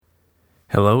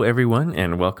Hello, everyone,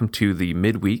 and welcome to the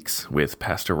Midweeks with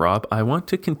Pastor Rob. I want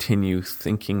to continue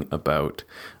thinking about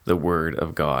the Word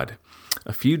of God.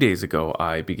 A few days ago,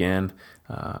 I began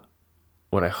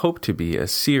what I hope to be a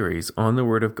series on the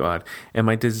Word of God, and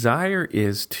my desire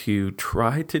is to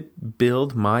try to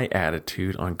build my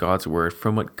attitude on God's Word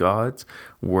from what God's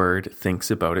Word thinks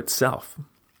about itself.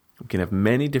 We can have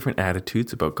many different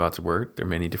attitudes about God's Word. There are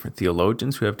many different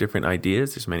theologians who have different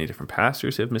ideas. There's many different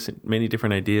pastors who have many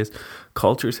different ideas.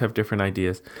 Cultures have different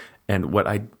ideas. And what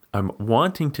I'm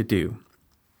wanting to do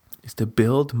is to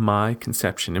build my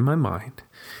conception in my mind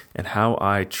and how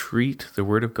I treat the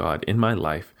Word of God in my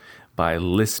life by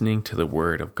listening to the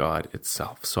Word of God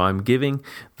itself. So I'm giving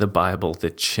the Bible the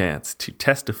chance to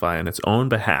testify on its own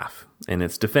behalf in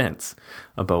its defense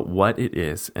about what it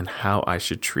is and how I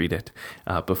should treat it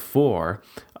before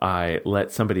I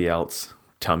let somebody else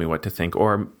tell me what to think,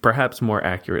 or perhaps more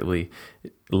accurately,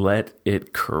 let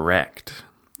it correct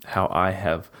how I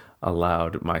have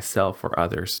allowed myself or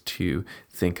others to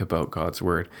think about God's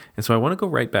Word. And so I want to go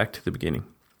right back to the beginning.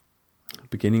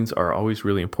 Beginnings are always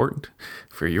really important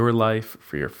for your life,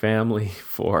 for your family,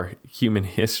 for human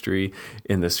history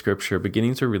in the Scripture.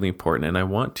 Beginnings are really important, and I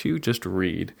want to just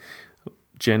read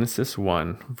Genesis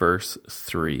 1, verse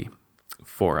 3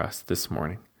 for us this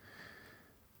morning.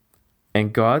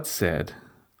 And God said,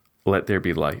 "Let there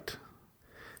be light,"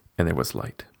 and there was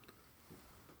light.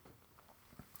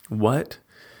 What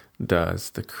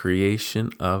does the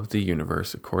creation of the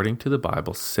universe, according to the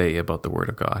Bible, say about the Word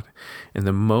of God? And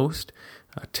the most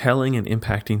telling and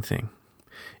impacting thing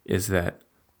is that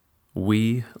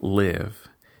we live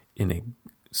in a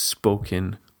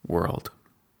spoken world.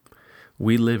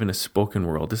 We live in a spoken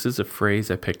world. This is a phrase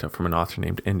I picked up from an author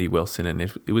named N.D. Wilson, and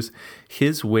it was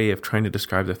his way of trying to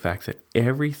describe the fact that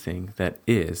everything that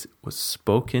is was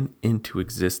spoken into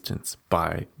existence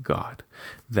by God.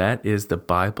 That is the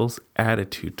Bible's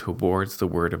attitude towards the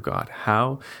Word of God.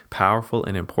 How powerful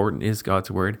and important is God's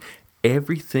Word?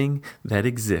 Everything that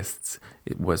exists,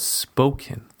 it was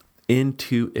spoken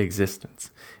into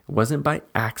existence. It wasn't by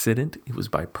accident, it was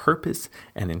by purpose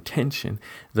and intention.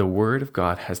 The Word of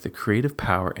God has the creative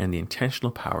power and the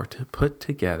intentional power to put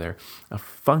together a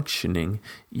functioning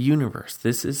universe.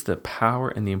 This is the power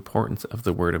and the importance of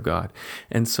the Word of God.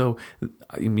 And so,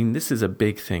 this is a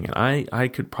big thing. And I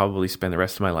could probably spend the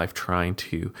rest of my life trying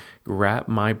to wrap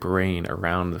my brain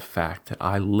around the fact that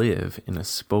I live in a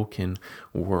spoken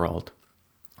world.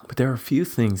 But there are a few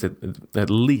things at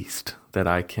least that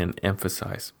I can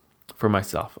emphasize for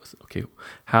myself. Okay,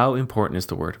 how important is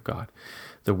the Word of God?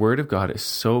 The Word of God is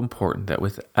so important that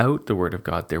without the Word of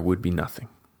God, there would be nothing.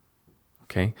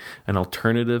 Okay, an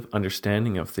alternative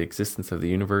understanding of the existence of the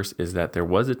universe is that there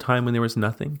was a time when there was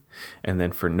nothing, and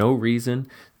then for no reason,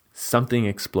 something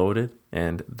exploded,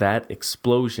 and that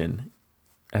explosion,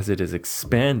 as it is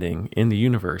expanding in the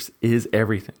universe, is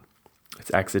everything.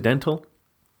 It's accidental,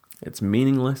 it's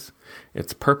meaningless,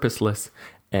 it's purposeless,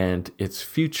 and its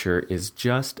future is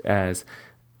just as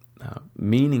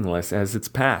meaningless as its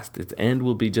past. Its end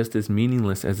will be just as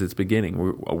meaningless as its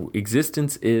beginning.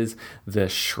 Existence is the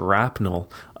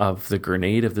shrapnel of the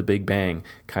grenade of the Big Bang,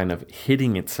 kind of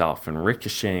hitting itself and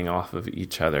ricocheting off of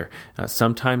each other,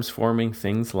 sometimes forming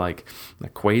things like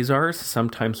quasars,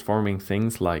 sometimes forming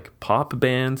things like pop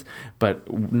bands,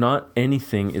 but not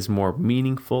anything is more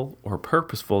meaningful or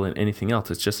purposeful than anything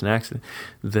else. It's just an accident.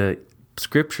 The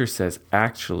Scripture says,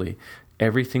 actually,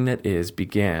 everything that is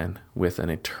began with an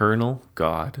eternal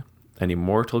God, an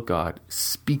immortal God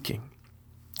speaking.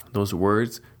 Those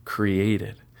words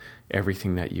created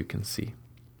everything that you can see.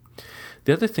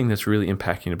 The other thing that's really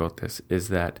impacting about this is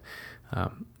that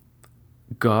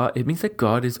it means that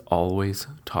God is always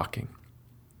talking.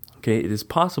 Okay, it is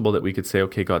possible that we could say,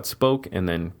 okay, God spoke and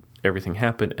then everything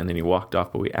happened and then he walked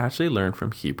off, but we actually learn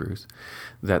from Hebrews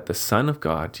that the Son of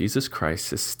God, Jesus Christ,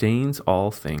 sustains all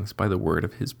things by the word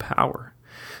of his power.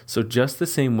 So just the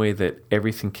same way that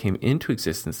everything came into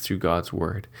existence through God's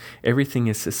word, everything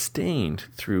is sustained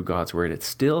through God's word. It's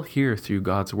still here through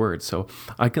God's word. So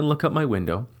I can look out my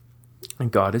window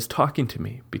and God is talking to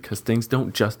me because things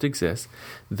don't just exist.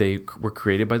 They were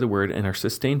created by the word and are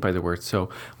sustained by the word. So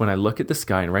when I look at the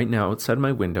sky, and right now outside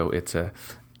my window, it's a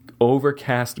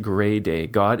overcast gray day,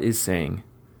 God is saying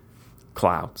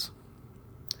clouds.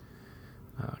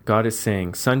 God is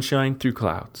saying sunshine through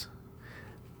clouds.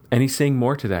 And he's saying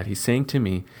more to that. He's saying to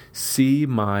me, see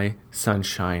my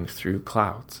sunshine through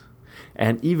clouds.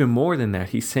 And even more than that,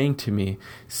 he's saying to me,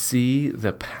 see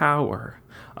the power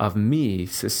of me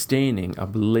sustaining a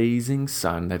blazing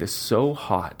sun that is so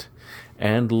hot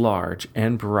and large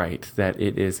and bright that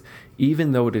it is,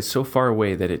 even though it is so far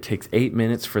away that it takes 8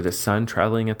 minutes for the sun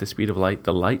traveling at the speed of light,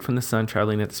 the light from the sun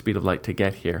traveling at the speed of light to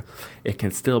get here, it can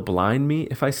still blind me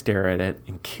if I stare at it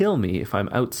and kill me if I'm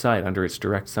outside under its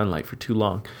direct sunlight for too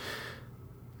long.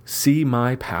 See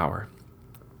my power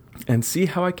and see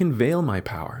how I can veil my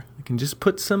power. I can just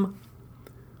put some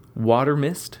water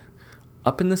mist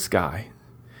up in the sky,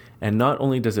 and not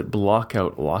only does it block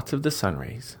out lots of the sun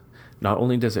rays, not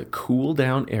only does it cool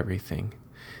down everything,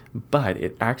 but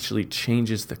it actually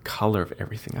changes the color of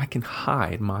everything. I can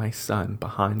hide my sun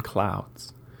behind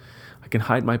clouds. I can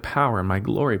hide my power and my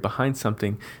glory behind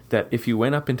something that if you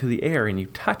went up into the air and you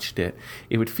touched it,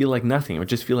 it would feel like nothing. It would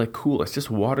just feel like cool. It's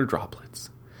just water droplets.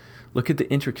 Look at the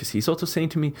intricacy. He's also saying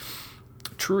to me,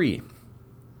 tree.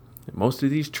 Most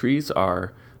of these trees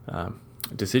are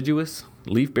deciduous,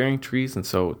 leaf-bearing trees, and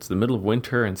so it's the middle of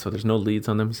winter, and so there's no leaves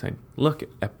on them. He's saying, look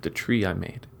at the tree I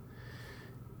made.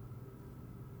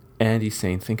 And he's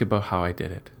saying, think about how I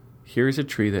did it. Here's a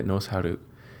tree that knows how to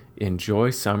enjoy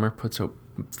summer, puts out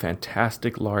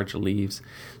fantastic large leaves,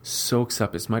 soaks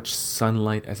up as much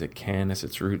sunlight as it can as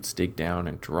its roots dig down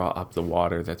and draw up the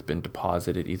water that's been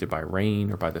deposited either by rain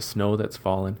or by the snow that's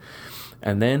fallen.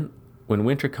 And then when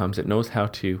winter comes, it knows how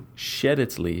to shed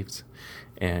its leaves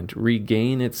and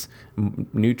regain its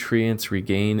nutrients,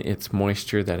 regain its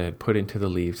moisture that it had put into the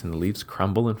leaves, and the leaves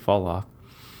crumble and fall off.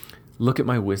 Look at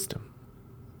my wisdom.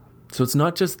 So it's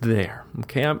not just there,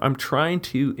 okay? I'm trying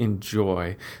to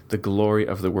enjoy the glory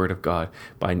of the Word of God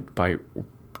by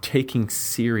taking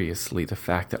seriously the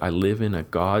fact that I live in a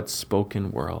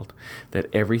God-spoken world, that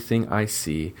everything I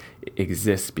see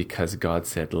exists because God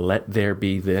said, let there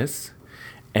be this,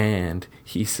 and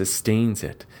he sustains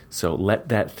it. So let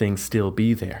that thing still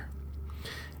be there.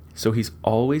 So he's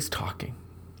always talking,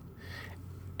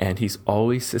 and he's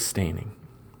always sustaining.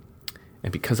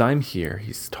 And because I'm here,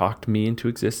 he's talked me into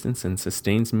existence and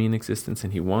sustains me in existence,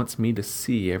 and he wants me to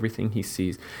see everything he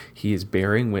sees. He is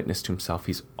bearing witness to himself.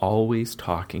 He's always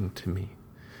talking to me.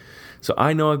 So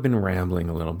I know I've been rambling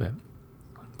a little bit,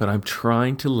 but I'm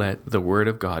trying to let the Word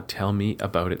of God tell me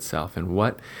about itself. And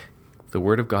what the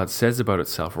Word of God says about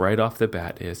itself right off the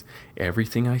bat is,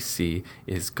 everything I see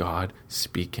is God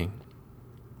speaking.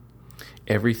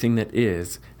 Everything that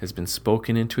is has been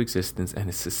spoken into existence and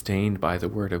is sustained by the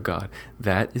Word of God.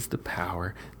 That is the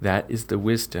power. That is the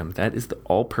wisdom. That is the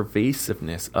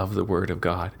all-pervasiveness of the Word of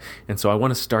God. And so I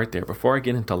want to start there. Before I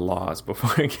get into laws,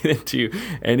 before I get into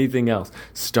anything else,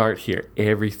 start here.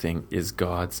 Everything is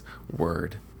God's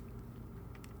Word.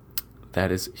 That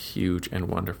is huge and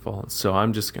wonderful. So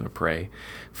I'm just going to pray.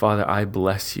 Father, I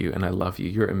bless you and I love you.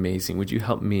 You're amazing. Would you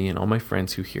help me and all my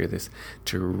friends who hear this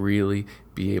to really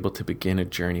be able to begin a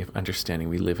journey of understanding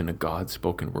we live in a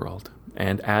God-spoken world.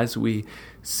 And as we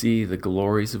see the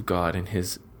glories of God in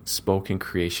his spoken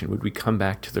creation, would we come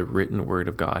back to the written word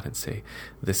of God and say,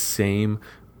 the same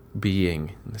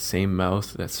being, the same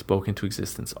mouth that spoke into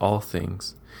existence, all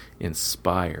things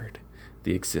inspired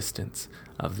the existence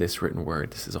of this written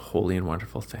word. This is a holy and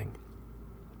wonderful thing.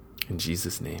 In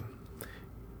Jesus' name,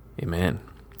 amen.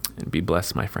 And be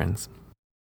blessed, my friends.